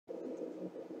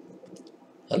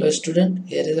Hello student,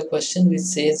 here is a question which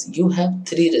says you have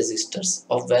three resistors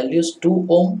of values 2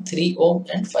 ohm, 3 ohm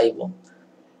and 5 ohm.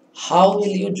 How will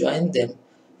you join them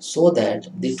so that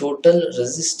the total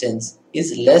resistance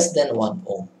is less than 1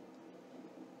 ohm?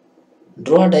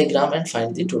 Draw a diagram and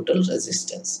find the total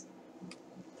resistance.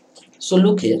 So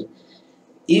look here,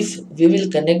 if we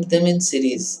will connect them in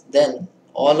series, then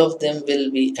all of them will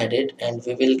be added and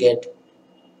we will get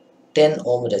 10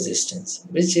 ohm resistance,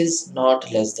 which is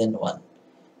not less than 1.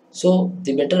 So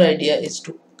the better idea is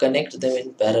to connect them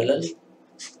in parallel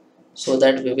so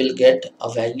that we will get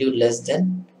a value less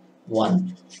than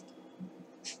 1.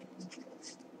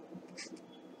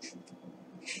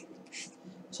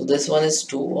 So this one is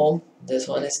 2 ohm, this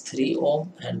one is 3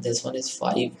 ohm and this one is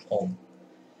 5 ohm.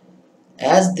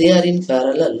 As they are in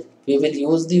parallel, we will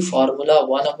use the formula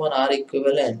 1 upon R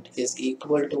equivalent is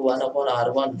equal to 1 upon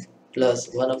R1 plus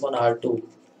 1 upon R2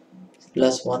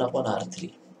 plus 1 upon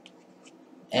R3,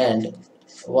 and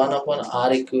 1 upon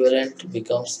R equivalent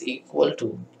becomes equal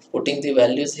to, putting the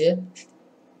values here,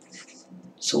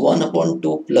 so 1 upon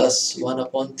 2 plus 1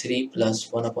 upon 3 plus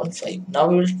 1 upon 5. Now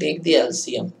we will take the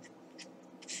LCM.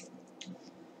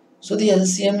 So the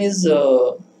LCM is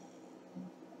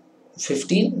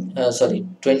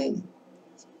 20,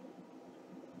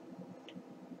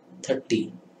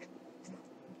 30.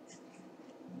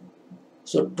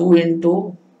 So 2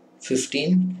 into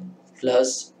 15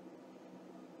 plus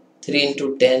 3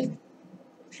 into 10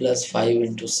 plus 5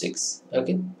 into 6.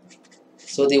 Okay.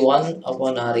 So the 1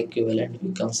 upon R equivalent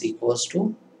becomes equals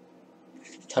to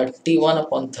 31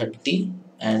 upon 30,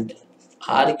 and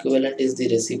R equivalent is the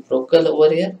reciprocal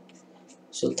over here.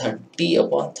 So 30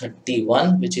 upon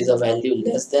 31, which is a value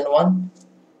less than 1.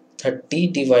 30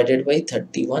 divided by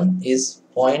 31 is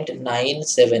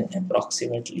 0.97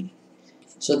 approximately.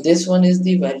 So this one is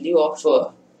the value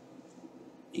of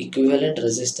equivalent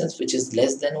resistance, which is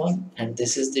less than 1, and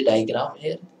this is the diagram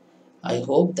here. I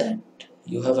hope that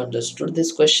you have understood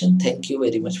this question. Thank you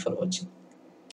very much for watching.